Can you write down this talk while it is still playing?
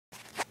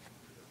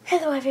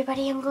Hello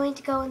everybody, I'm going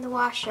to go in the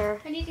washer.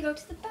 I need to go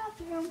to the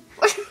bathroom.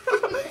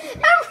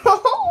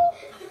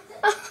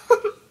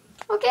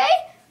 Okay?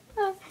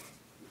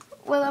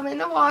 Well, I'm in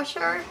the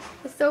washer.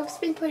 The soap's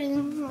been put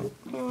in.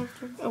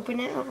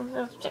 Open it. I still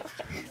need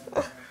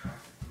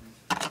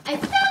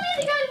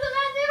to go to the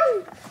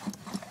bathroom.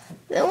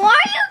 Then why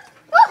are you?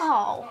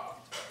 Oh.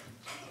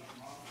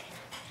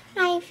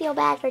 I feel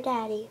bad for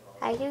Daddy.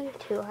 I do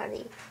too,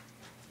 honey.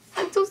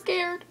 I'm so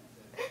scared.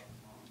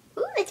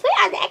 Ooh, let's put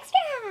it on the extra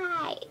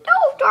high. No,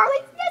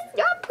 darling, let's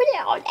not put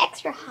it on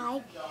extra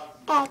high.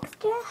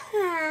 Extra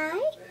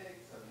high.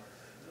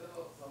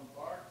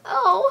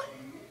 Oh.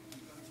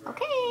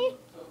 Okay.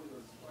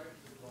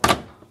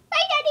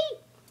 Bye, Daddy.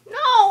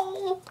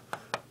 No.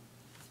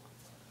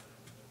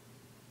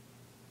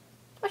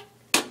 What?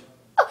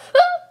 Oh, I'm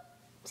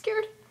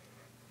scared.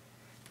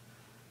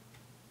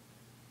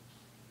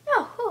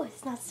 No, oh,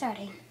 it's not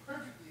starting.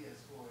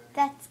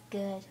 That's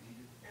good.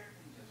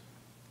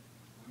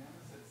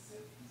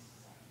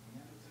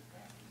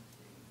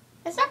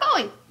 It's not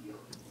going.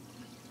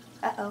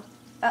 Uh-oh.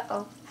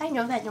 Uh-oh. I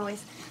know that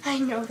noise. I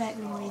know that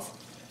noise.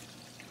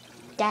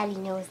 Daddy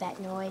knows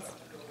that noise.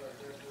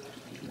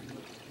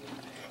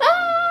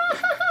 Ah!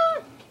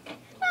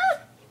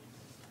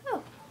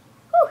 Oh.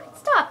 Oh, it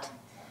stopped.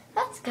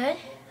 That's good.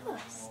 Oh,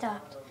 it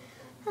stopped.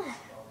 Oh.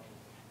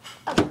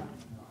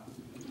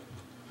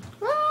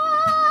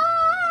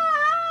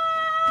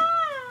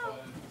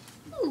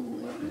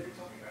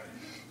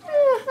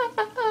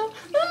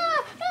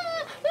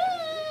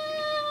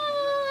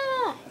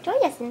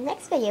 Join us in the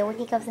next video when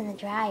he goes in the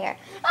dryer.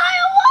 I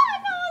don't want to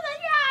go in the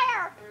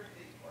dryer!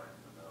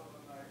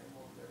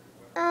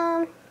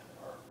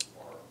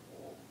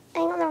 I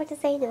don't know what to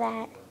say to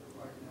that.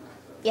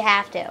 You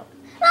have to.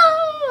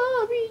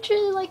 Oh, I'm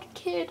treated like a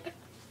kid.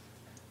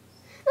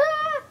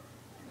 Ah.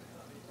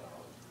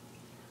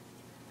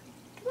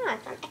 Come on,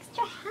 it's on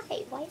extra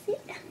high. Why is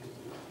it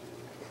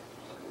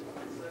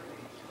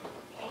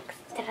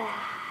extra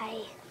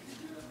high?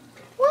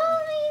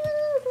 Why?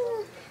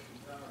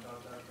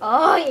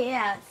 Oh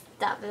yeah,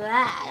 stop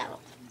that.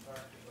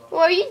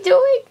 What are you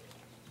doing?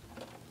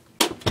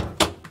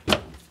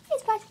 Hey,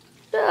 Spot.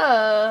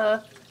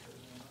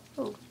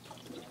 Ooh.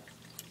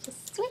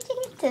 Just switching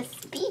it to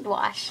speed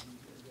wash.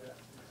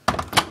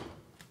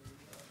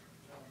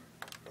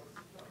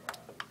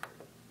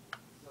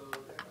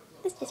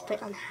 Let's just put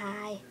it on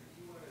high.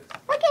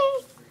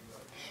 Okay.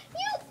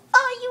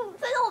 You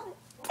little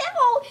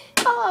devil.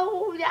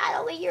 Oh,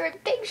 Natalie, you're in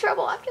big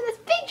trouble after this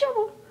big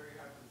trouble.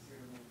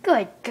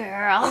 Good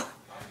girl.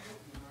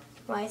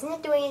 Why isn't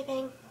it doing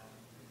anything?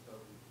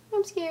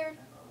 I'm scared.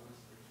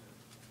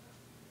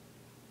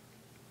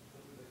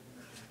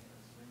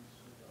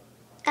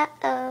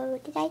 Uh-oh,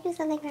 did I do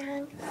something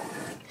wrong?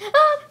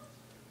 Ah!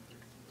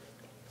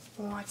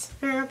 What's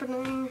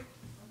happening?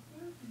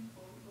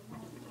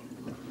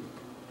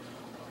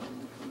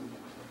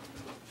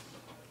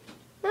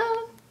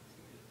 I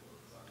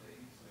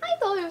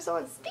thought it was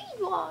on speed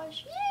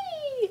wash.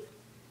 Yay!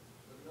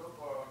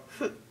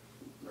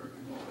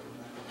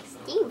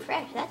 Steam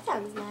fresh, that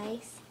sounds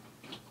nice.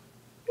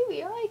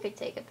 Maybe I could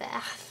take a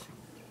bath.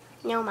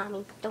 No,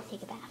 Mommy, don't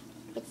take a bath.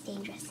 It's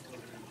dangerous.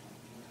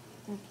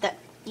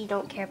 You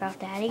don't care about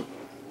Daddy?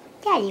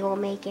 Daddy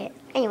won't make it.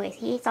 Anyways,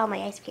 he eats all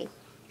my ice cream.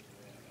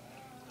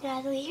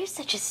 Natalie, you're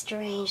such a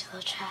strange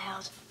little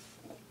child.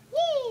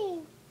 Yay!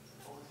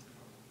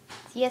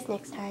 See us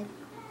next time.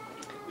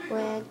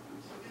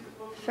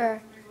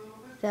 For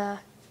the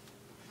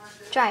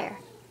dryer.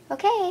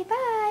 Okay,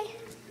 bye.